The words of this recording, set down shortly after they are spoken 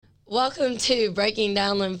Welcome to Breaking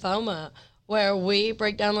Down Lymphoma, where we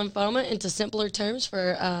break down lymphoma into simpler terms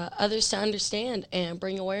for others to understand and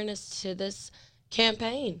bring awareness to this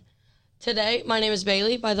campaign. Today, my name is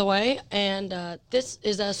Bailey, by the way, and this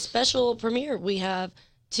is a special premiere. We have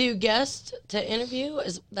two guests to interview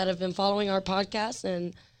that have been following our podcast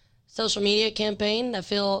and social media campaign that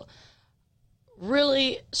feel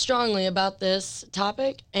really strongly about this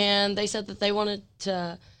topic, and they said that they wanted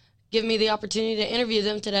to give me the opportunity to interview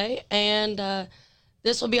them today, and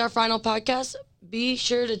this will be our final podcast. Be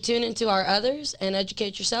sure to tune into our others and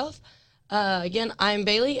educate yourself. Again, I'm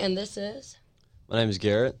Bailey, and this is... My name is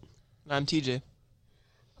Garrett. I'm TJ.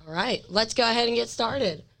 All right, let's go ahead and get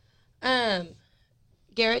started.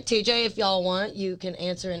 Garrett, TJ, if y'all want, you can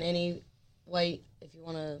answer in any way. If you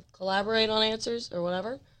want to collaborate on answers or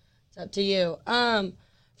whatever, it's up to you.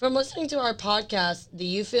 From listening to our podcast, do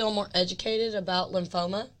you feel more educated about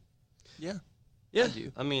lymphoma? Yeah, Yeah, I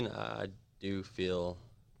do. I do feel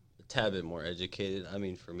a tad bit more educated.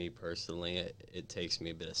 For me personally, it takes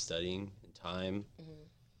me a bit of studying and time.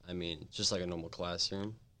 Just like a normal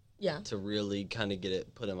classroom. Yeah. To really kind of get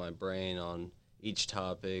it put in my brain on each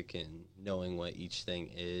topic and knowing what each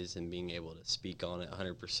thing is and being able to speak on it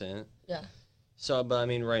 100%. Yeah. So, but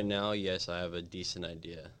right now, yes, I have a decent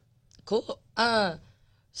idea. Cool.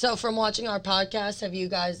 So from watching our podcast, have you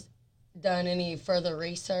guys done any further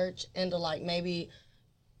research into maybe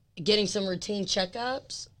getting some routine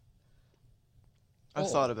checkups?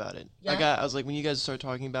 I've thought about it. Yeah? I was like, when you guys started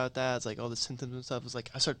talking about that, it's like all the symptoms and stuff. It was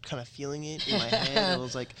like I started kind of feeling it in my head. And I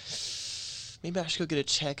was like, maybe I should go get a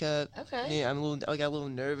checkup. Okay. Yeah, I got a little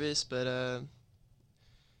nervous, but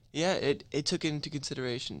yeah, it took into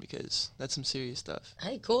consideration because that's some serious stuff.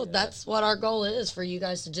 Hey, cool. Yeah. That's what our goal is, for you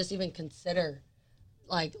guys to just even consider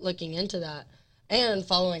looking into that and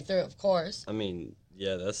following through, of course.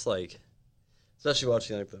 Yeah, that's especially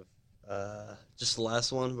watching just the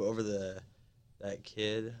last one over that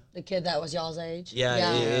kid. The kid that was y'all's age.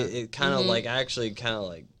 Yeah. It kind of how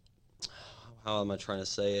am I trying to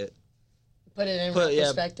say it? Put it in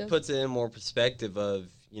perspective. Puts it in more perspective of,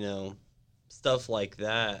 stuff like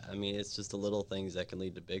that. It's just the little things that can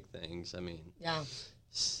lead to big things. Yeah.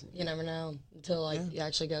 You never know until you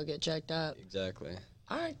actually go get checked up. Exactly.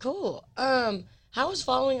 All right, cool. How has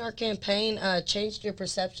following our campaign changed your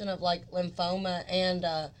perception of lymphoma and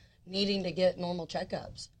needing to get normal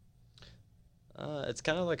checkups? It's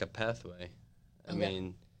kind of like a pathway.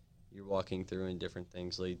 Okay. You're walking through and different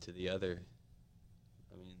things lead to the other.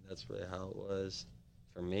 That's really how it was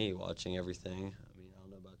for me watching everything. I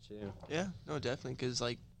don't know about you. Yeah, no, definitely, because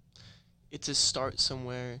it's a start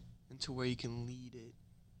somewhere into where you can lead it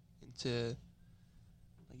into,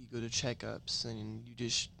 you go to checkups and you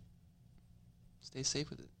just stay safe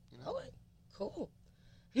with it. Oh, cool.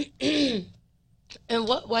 In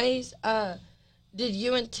what ways did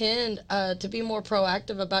you intend to be more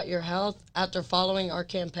proactive about your health after following our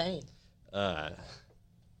campaign?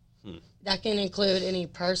 That can include any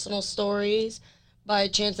personal stories by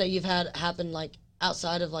chance that you've had happen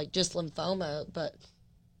outside of just lymphoma, but...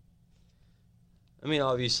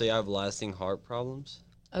 Obviously I have lasting heart problems.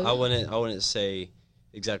 Oh, I wouldn't say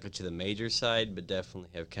exactly to the major side, but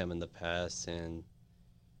definitely have come in the past, and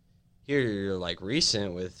here you're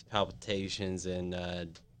recent with palpitations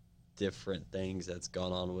and different things that's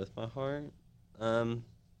gone on with my heart.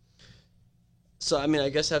 So I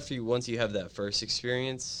guess once you have that first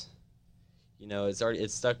experience,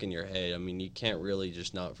 it's stuck in your head. You can't really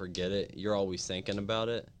just not forget it. You're always thinking about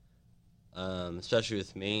it. Especially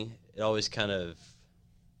with me, it always kind of,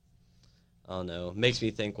 I don't know, makes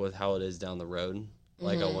me think with how it is down the road.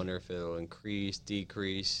 I wonder if it'll increase,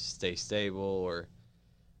 decrease, stay stable, or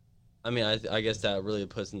I guess that really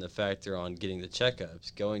puts in the factor on getting the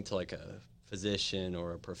checkups, going to a physician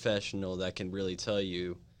or a professional that can really tell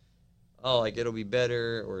you, oh, it'll be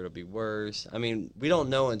better or it'll be worse. We don't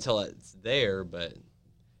know until it's there, but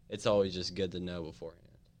it's always just good to know beforehand.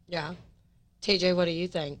 Yeah. TJ, what do you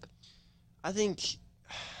think? I think... Do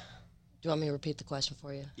you want me to repeat the question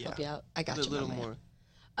for you? Yeah. Help you out? I got you, a little my man. more.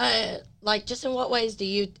 Just in what ways do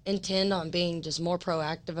you intend on being just more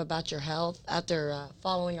proactive about your health after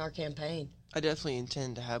following our campaign? I definitely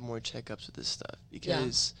intend to have more checkups with this stuff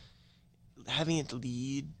because having it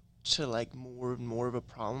lead to more and more of a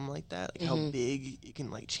problem like that, how big it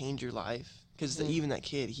can change your life. Because even that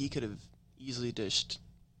kid, he could have easily just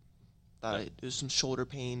thought it was some shoulder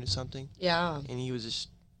pain or something. Yeah. And he was just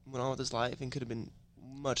went on with his life and could have been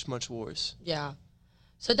much, much worse. Yeah.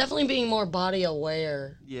 So definitely being more body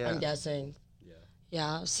aware, Yeah. I'm guessing. Yeah.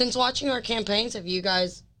 Yeah. Since watching our campaigns, have you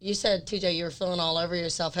guys, you said, TJ, you were feeling all over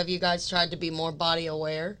yourself. Have you guys tried to be more body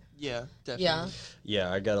aware? Yeah, definitely. Yeah.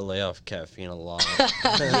 Yeah, I gotta lay off caffeine a lot.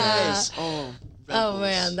 Yes. Oh. Red Oh Bulls.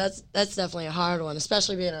 man, that's definitely a hard one,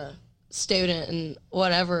 especially being a student and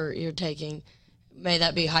whatever you're taking, may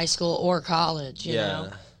that be high school or college. You know.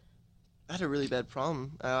 I had a really bad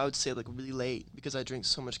problem. I would stay up like really late because I drank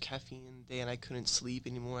so much caffeine in the day and I couldn't sleep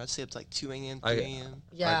anymore. I'd stay up to like 2 a.m., 3 a.m.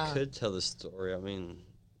 Yeah. I could tell the story. I mean,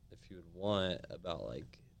 if you would want, about like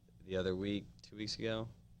the other week, 2 weeks ago,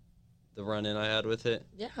 the run-in I had with it.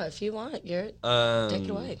 Yeah, if you want, Garrett, take it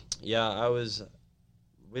away. Yeah,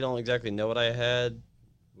 we don't exactly know what I had.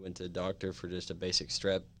 Went to the doctor for just a basic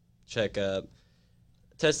strep checkup.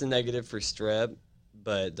 Tested negative for strep,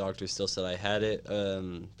 but doctor still said I had it.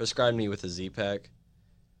 Prescribed me with a Z-Pack.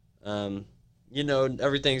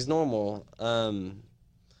 Everything's normal.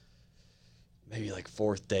 Maybe like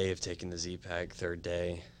fourth day of taking the Z-Pack, third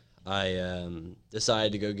day, I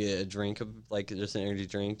decided to go get a drink, like just an energy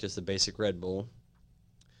drink, just a basic Red Bull.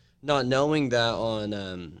 Not knowing that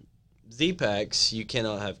on Z-Packs, you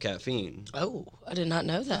cannot have caffeine. Oh, I did not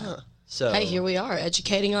know that. So Hey, here we are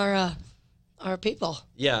educating our people.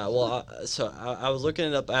 Yeah, well, I was looking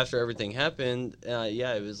it up after everything happened.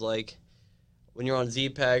 It was like when you're on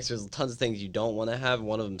Z-Packs, there's tons of things you don't want to have.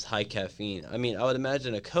 One of them's high caffeine. I mean, I would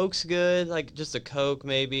imagine a Coke's good, like just a Coke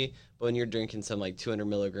maybe. But when you're drinking some like 200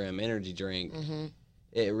 milligram energy drink,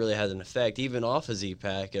 it really has an effect. Even off a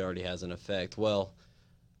Z-Pack, it already has an effect. Well,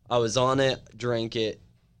 I was on it, drank it.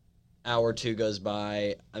 Hour or two goes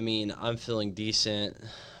by. I mean, I'm feeling decent,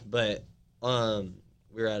 but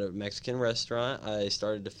we were at a Mexican restaurant. I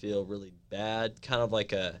started to feel really bad, kind of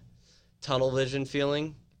like a tunnel vision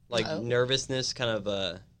feeling, like nervousness, kind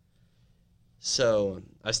of. So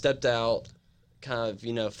I stepped out,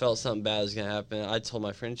 kind of, felt something bad was going to happen. I told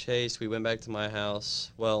my friend Chase. We went back to my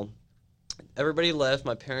house. Well, everybody left.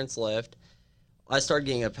 My parents left. I started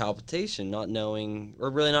getting a palpitation, not knowing, or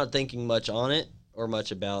really not thinking much on it or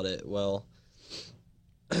much about it. Well,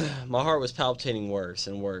 my heart was palpitating worse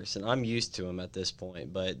and worse, and I'm used to them at this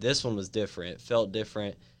point, but this one was different. It felt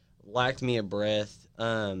different, lacked me a breath.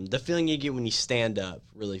 The feeling you get when you stand up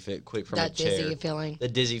really quick from a chair. That dizzy feeling. The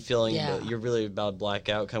dizzy feeling, Yeah. but you're really about to black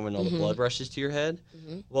out, kind of when all the blood rushes to your head.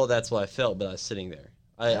 Well, that's what I felt, but I was sitting there.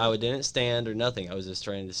 I didn't stand or nothing. I was just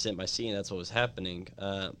trying to sit in my seat, and that's what was happening.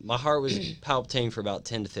 My heart was palpitating for about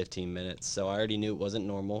 10 to 15 minutes, so I already knew it wasn't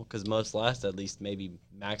normal because most last at least maybe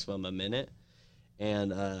maximum a minute.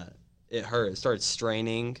 And it hurt. It started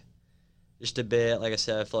straining just a bit. Like I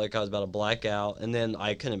said, I felt like I was about to black out, and then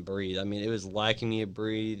I couldn't breathe. I mean, it was lacking me of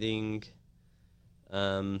breathing.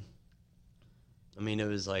 It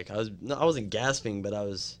was like I wasn't gasping, but I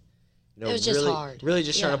was, it was just hard. Really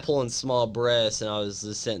just trying to pull in small breaths, and I was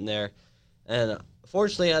just sitting there. And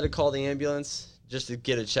fortunately, I had to call the ambulance just to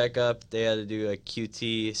get a checkup. They had to do a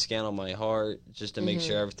QT scan on my heart just to make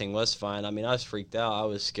sure everything was fine. I mean, I was freaked out. I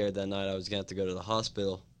was scared that night I was going to have to go to the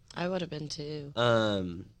hospital. I would have been too.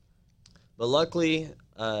 But luckily,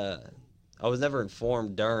 I was never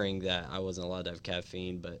informed during that I wasn't allowed to have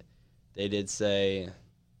caffeine, but they did say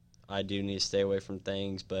I do need to stay away from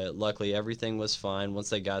things. But luckily, everything was fine once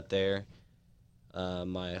they got there.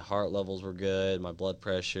 My heart levels were good, my blood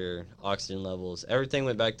pressure, oxygen levels, everything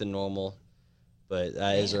went back to normal. But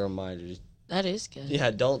that is a reminder. That is good.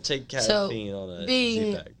 Yeah, don't take caffeine on a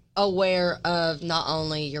being Z-Pack. aware of not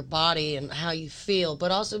only your body and how you feel,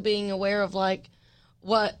 but also being aware of like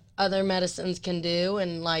what other medicines can do,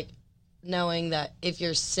 and like knowing that if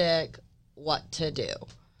you're sick, what to do.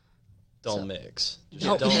 Don't mix.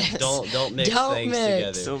 Don't mix. Don't mix Don't things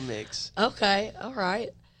mix. together. Don't mix. Okay, all right.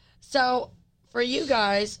 So for you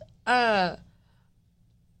guys, though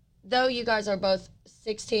you guys are both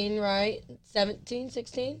 16, right? 17,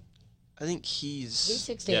 16? I think He's he's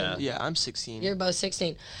 16. Yeah. yeah, I'm 16. You're both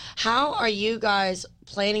 16. How are you guys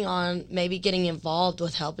planning on maybe getting involved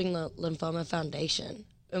with helping the Lymphoma Foundation?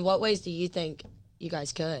 In what ways do you think you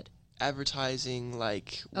guys could? Advertising,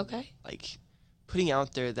 like Okay. putting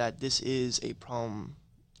out there that this is a problem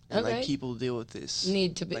and Okay. like people deal with this.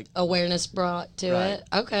 Need to be Like- awareness brought to Right. it.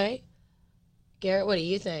 Okay. Garrett, what do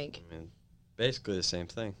you think? I mean, basically the same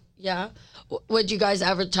thing. Yeah. Would you guys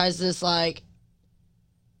advertise this like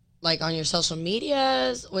on your social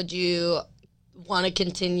medias? Would you want to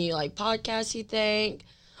continue like podcasts, you think?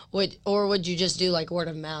 Would you just do like word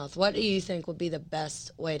of mouth? What do you think would be the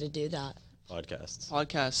best way to do that? Podcasts.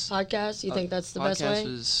 Podcasts. Podcast? You think that's the best way?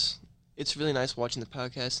 It's really nice watching the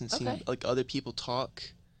podcast and seeing Okay. like other people talk,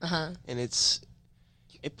 Uh-huh. and it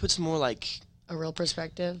puts more like A real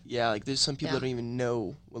perspective? like there's some people Yeah. that don't even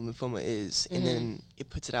know what lymphoma is, and then it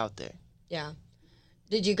puts it out there. Yeah.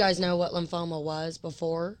 Did you guys know what lymphoma was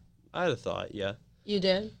before? I had a thought, yeah. You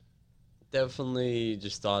did? definitely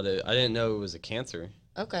just thought it. I didn't know it was a cancer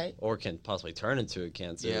Okay. or can possibly turn into a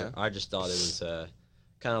cancer. Yeah. I just thought it was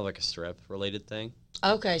kind of like a strep related thing.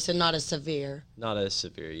 Okay, so not as severe. Not as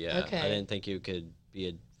severe, yeah. Okay. I didn't think it could be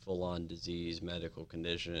a full on disease, medical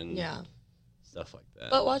condition. Yeah. Stuff like that.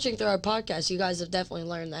 But watching through our podcast, you guys have definitely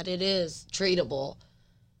learned that it is treatable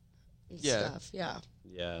and Yeah. stuff. Yeah.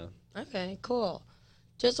 Yeah. Okay, cool.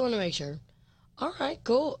 Just want to make sure. All right,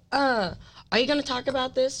 cool. Are you going to talk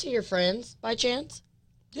about this to your friends by chance?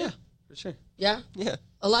 Yeah, for sure. Yeah? Yeah.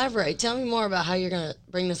 Elaborate. Tell me more about how you're going to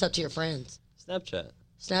bring this up to your friends. Snapchat.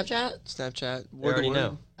 Snapchat? Snapchat. They already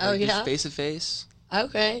know. Oh, yeah? Face to face.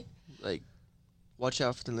 Okay. Like, watch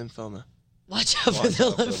out for the lymphoma. Watch out for Watch the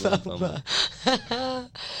out for the lymphoma.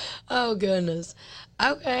 Oh, goodness.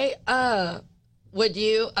 Okay. Would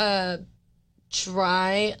you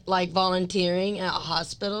try, like, volunteering at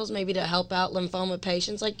hospitals maybe to help out lymphoma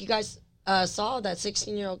patients? Like, you guys saw that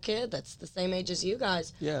 16-year-old kid that's the same age as you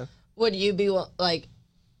guys. Yeah. Would you be, like,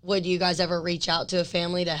 would you guys ever reach out to a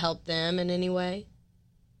family to help them in any way?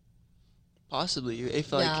 Possibly.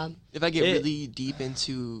 If like Yeah. if I get really deep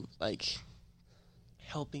into like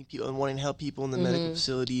helping people and wanting to help people in the medical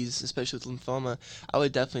facilities, especially with lymphoma, I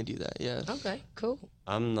would definitely do that. Yeah. Okay, cool.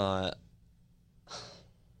 I'm not.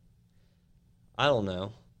 I don't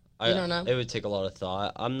know. You don't know? It would take a lot of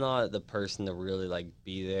thought. I'm not the person to really like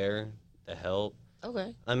be there to help.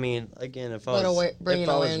 Okay. I mean, again, if But I was bringing if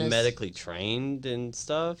I was awareness. medically trained and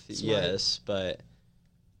stuff, Smart. yes, but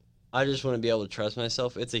I just want to be able to trust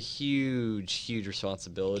myself. It's a huge, huge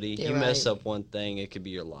responsibility. You're You mess right. up one thing, it could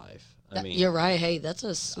be your life. I mean, You're right. Hey, that's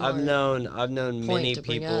a smart. I've known point many to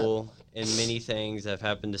bring people and many things that have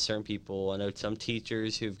happened to certain people. I know some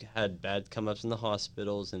teachers who've had bad come ups in the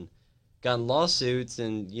hospitals and gotten lawsuits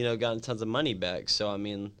and gotten tons of money back. So I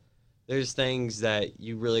mean, there's things that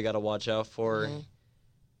you really got to watch out for. Mhm.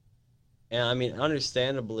 And I mean,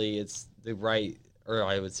 understandably, it's the right, or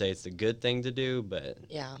I would say it's the good thing to do, but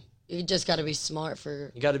Yeah. You just got to be smart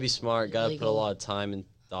for you got to be smart, got to put a Legal lot of time and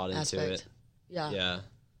thought into aspect. it. Yeah. Yeah.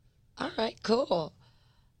 All right, cool.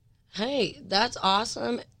 Hey, that's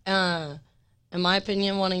awesome. In my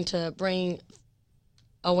opinion, wanting to bring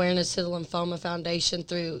awareness to the Lymphoma Foundation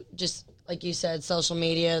through just, like you said, social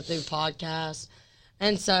media, through podcasts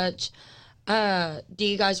and such. Do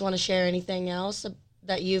you guys want to share anything else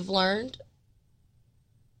that you've learned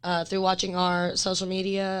through watching our social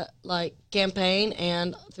media like campaign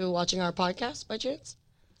and through watching our podcast by chance?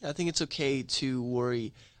 I think it's okay to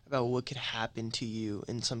worry about what could happen to you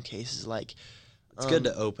in some cases. Like, It's good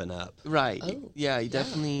to open up. right. Oh, Yeah, you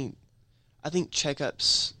definitely. I think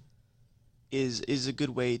checkups is a good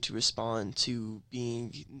way to respond to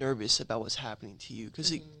being nervous about what's happening to you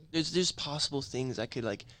because there's possible things that could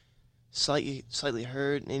like slightly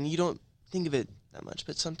hurt and you don't think of it that much,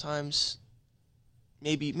 but sometimes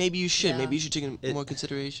maybe you should Yeah. maybe you should take in more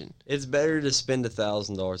consideration. It's better to spend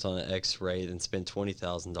 $1,000 on an X-ray than spend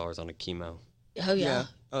 $20,000 on a chemo. Oh, yeah. Yeah.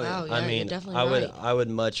 Oh, yeah. Wow, yeah, I you're mean, definitely I right. would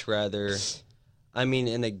much rather. I mean,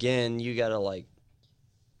 and again, you gotta like.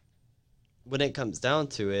 When it comes down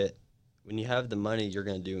to it, when you have the money, you're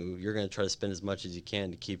gonna try to spend as much as you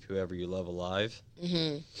can to keep whoever you love alive.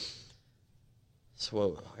 Mm-hmm.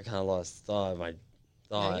 So I kind of lost my No,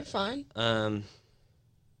 thought. you're fine. I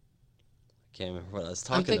can't remember what I was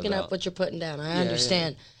talking I'm picking about. up what you're putting down. I Yeah,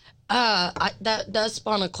 understand. That does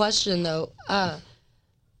spawn a question though.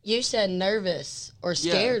 You said nervous or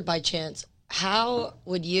Yeah. scared by chance. How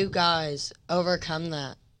would you guys overcome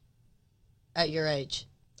that at your age?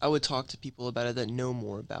 I would talk to people about it that know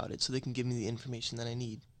more about it so they can give me the information that I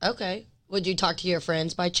need. Okay. Would you talk to your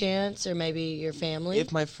friends by chance or maybe your family?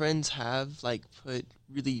 If my friends have like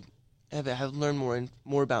have learned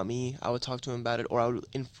more about me, I would talk to them about it, or I would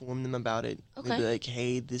inform them about it. Okay. Maybe like,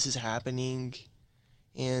 hey, this is happening,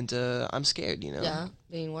 and I'm scared. Yeah,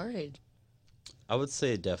 being worried. I would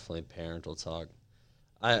say definitely parental talk.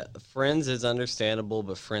 Friends is understandable,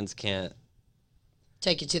 but friends can't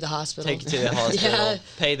Take you to the hospital. take you to the hospital,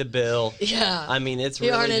 pay the bill. Yeah. I mean, it's You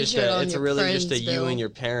really aren't just insured on it's your really just a friend's you bill. and your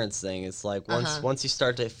parents thing. It's like once you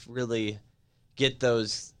start to really get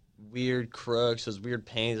those weird crooks, those weird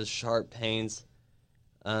pains, those sharp pains.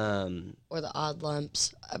 Or the odd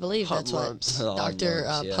lumps. I believe Hot that's lumps. what Odd Dr.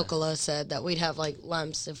 lumps, yeah. Pocola said, that we'd have like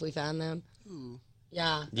lumps if we found them. Ooh.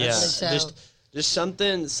 Yeah. Yeah, So, just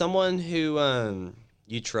someone who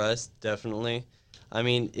you trust, definitely. I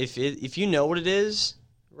mean, if you know what it is,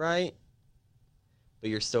 right, but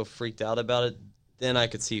you're still freaked out about it, then I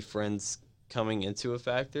could see friends coming into a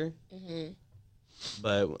factor. mhm.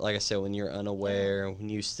 But like I said, when you're unaware, when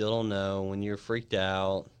you still don't know, when you're freaked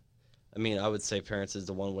out, I mean, I would say parents is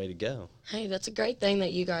the one way to go. Hey, that's a great thing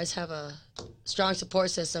that you guys have a strong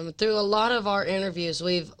support system. Through a lot of our interviews,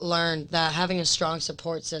 we've learned that having a strong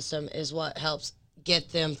support system is what helps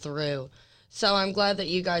get them through. So I'm glad that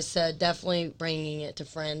you guys said definitely bringing it to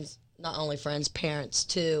friends, not only friends, parents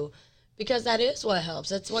too, because that is what helps.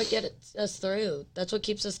 That's what gets us through. That's what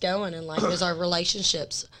keeps us going in life is our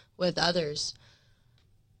relationships with others.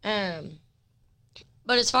 But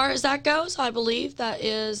as far as that goes, I believe that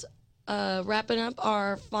is wrapping up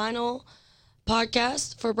our final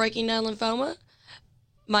podcast for Breaking Down Lymphoma.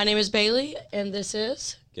 My name is Bailey, and this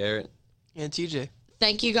is Garrett. And TJ.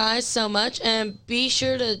 Thank you guys so much, and be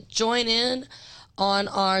sure to join in on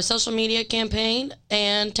our social media campaign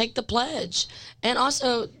and take the pledge. And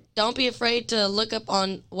also, don't be afraid to look up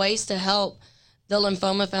on ways to help the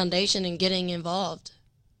Lymphoma Foundation in getting involved.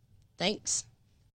 Thanks.